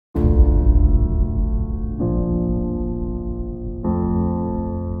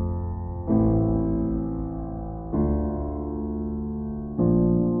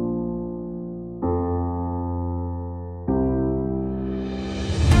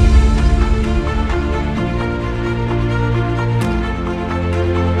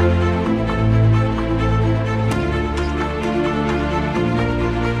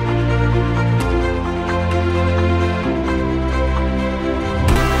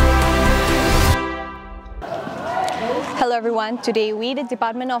Hello everyone, today we, the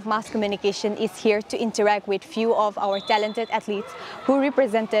Department of Mass Communication, is here to interact with few of our talented athletes who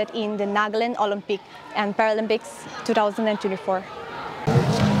represented in the Nagaland Olympic and Paralympics 2024.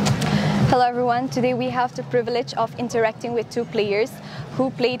 Hello everyone, today we have the privilege of interacting with two players who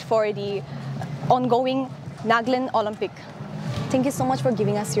played for the ongoing Nagaland Olympic. Thank you so much for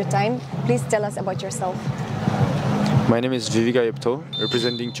giving us your time. Please tell us about yourself. My name is Vivika Yeptho,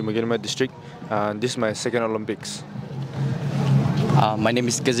 representing Choumukedima district, and this is my second Olympics. My name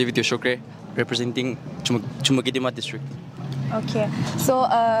is Kezevitou, representing Choumukedima district. Okay, so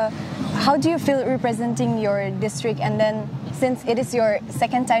how do you feel representing your district, and then since it is your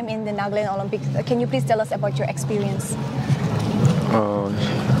second time in the Nagaland Olympics, can you please tell us about your experience?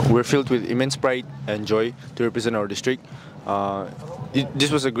 We're filled with immense pride and joy to represent our district. This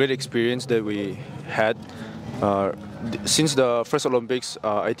was a great experience that we had. Since the first Olympics,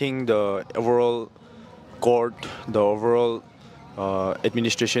 I think the overall court, the overall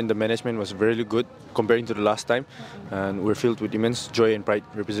administration, the management was really good comparing to the last time, and we're filled with immense joy and pride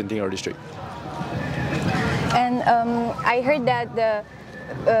representing our district. And I heard that the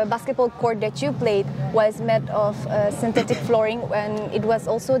basketball court that you played was made of synthetic flooring, and it was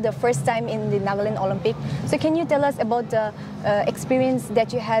also the first time in the Nagaland Olympic. So can you tell us about the experience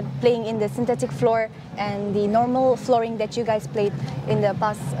that you had playing in the synthetic floor and the normal flooring that you guys played in the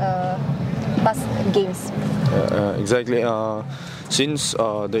past games? Exactly. Since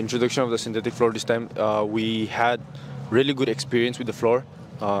the introduction of the synthetic floor this time, we had really good experience with the floor.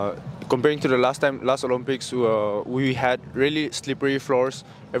 Comparing to the last Olympics, we had really slippery floors.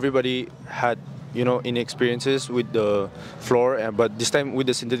 Everybody had, inexperiences with the floor, but this time with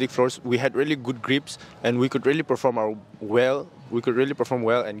the synthetic floors, we had really good grips, and we could really perform well. We could really perform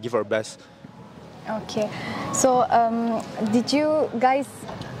well and give our best. Okay, so did you guys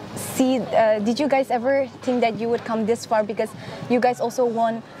ever think that you would come this far, because you guys also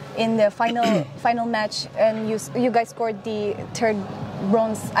won in the final match, and you guys scored the third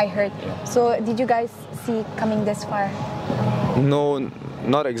bronze, I heard. So did you guys see coming this far? No,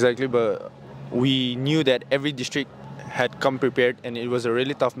 not exactly, but we knew that every district had come prepared, and it was a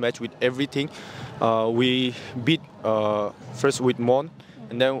really tough match with everything. We beat first with Mon,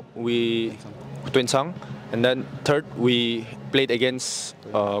 and then we Tuensang, and then third we played against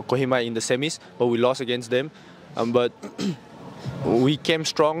Kohima in the semis, but we lost against them. But we came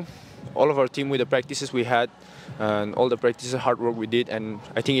strong, all of our team, with the practices we had and all the practices, hard work we did, and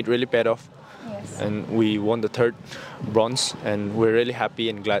I think it really paid off. Yes. And we won the third bronze, and we're really happy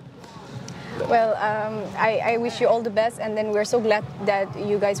and glad. Well, I wish you all the best, and then we're so glad that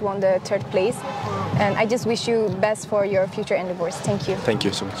you guys won the third place, and I just wish you best for your future endeavors. Thank you. Thank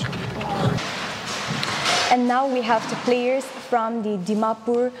you so much. And now we have the players from the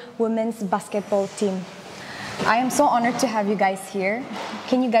Dimapur women's basketball team. I am so honored to have you guys here.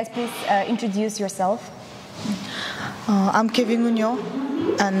 Can you guys please introduce yourself? I'm Kevingunuo,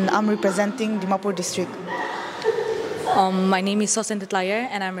 and I'm representing Dimapur district. My name is Sosentetla Aier,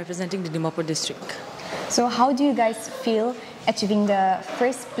 and I'm representing the Dimapur district. So how do you guys feel achieving the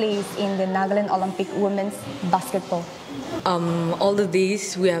first place in the Nagaland Olympic women's basketball? All the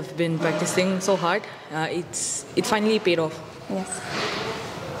days we have been practicing so hard, it finally paid off. Yes.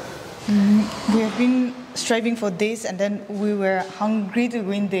 We have been striving for this, and then we were hungry to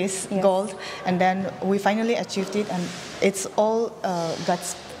win this gold, and then we finally achieved it, and it's all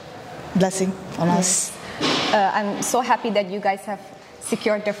God's blessing on us. I'm so happy that you guys have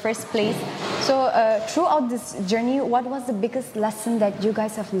secured the first place. So throughout this journey, what was the biggest lesson that you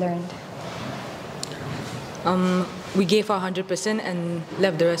guys have learned? We gave our 100% and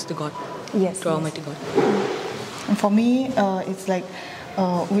left the rest to God. Yes. To Almighty God. And for me, it's like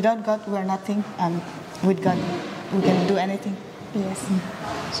without God we are nothing, and with God we can do anything. Yes.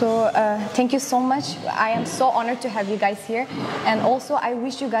 So thank you so much. I am so honored to have you guys here, and also I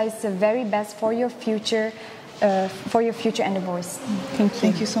wish you guys the very best for your future endeavors. Thank you.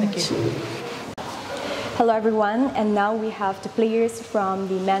 Thank you so much. Hello everyone, and now we have the players from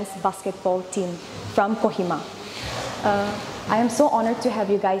the men's basketball team from Kohima. I am so honored to have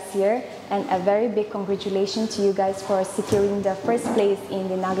you guys here, and a very big congratulations to you guys for securing the first place in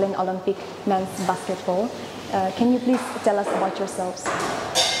the Nagaland Olympic men's basketball. Can you please tell us about yourselves?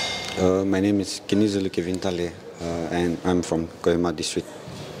 My name is Keneizelhou, and I'm from Kohima district.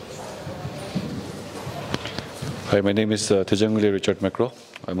 Hi, my name is Thejangulie Mekro.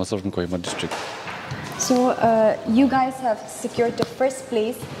 I'm also from Kohima district. So you guys have secured the first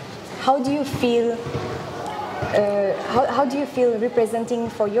place. How do you feel? How do you feel representing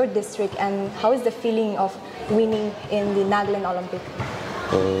for your district, and how is the feeling of winning in the Nagaland Olympic?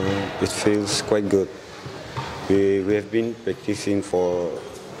 It feels quite good. We have been practicing for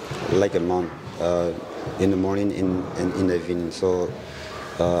like a month, in the morning and in the evening. So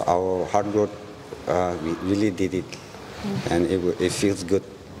our hard work, we really did it, and it feels good.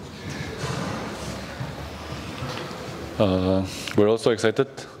 We're also excited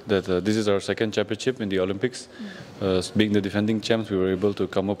that this is our second championship in the Olympics. Being the defending champs, we were able to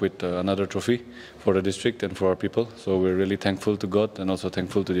come up with another trophy for the district and for our people. So we're really thankful to God and also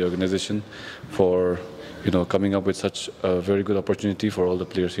thankful to the organization for coming up with such a very good opportunity for all the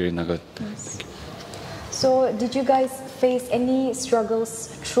players here in Nagaland. Yes. So did you guys face any struggles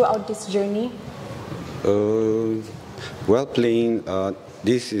throughout this journey? Well, playing,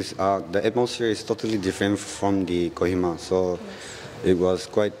 this is the atmosphere is totally different from the Kohima. So it was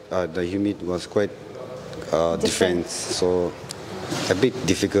quite the humidity was quite different. So a bit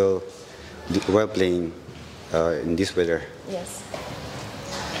difficult while playing in this weather. Yes.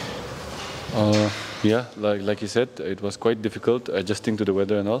 Yeah, like you said, it was quite difficult adjusting to the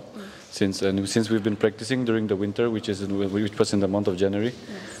weather and all. Since we've been practicing during the winter, which was in the month of January.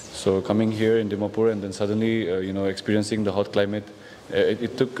 Yes. So coming here in Dimapur and then suddenly experiencing the hot climate,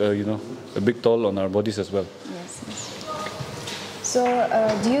 it took a big toll on our bodies as well. Yes. So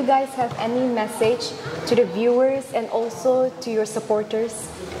do you guys have any message to the viewers and also to your supporters?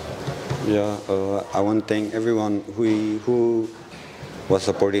 Yeah, I want to thank everyone who was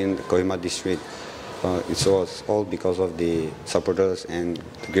supporting the Kohima district. It was all because of the supporters and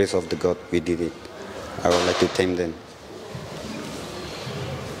the grace of the God we did it. I would like to thank them.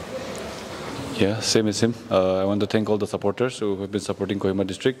 Yeah, same as him. I want to thank all the supporters who have been supporting Kohima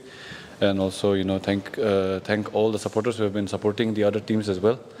district, and also thank all the supporters who have been supporting the other teams as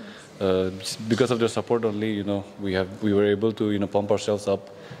well. Because of their support only, we were able to pump ourselves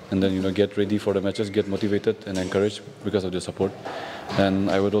up and then get ready for the matches, get motivated and encouraged because of their support. And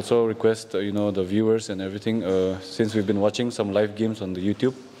I would also request the viewers and everything, since we've been watching some live games on the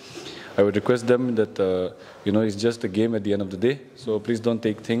YouTube, I would request them that it's just a game at the end of the day. So please don't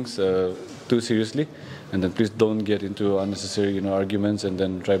take things too seriously, and then please don't get into unnecessary arguments and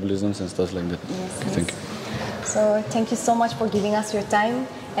then tribalisms and stuff like that. Yes, okay, thank you. So thank you so much for giving us your time,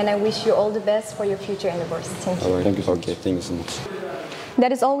 and I wish you all the best for your future endeavors. Thank you. All right. Thank you so much.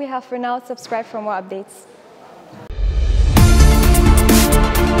 That is all we have for now. Subscribe for more updates.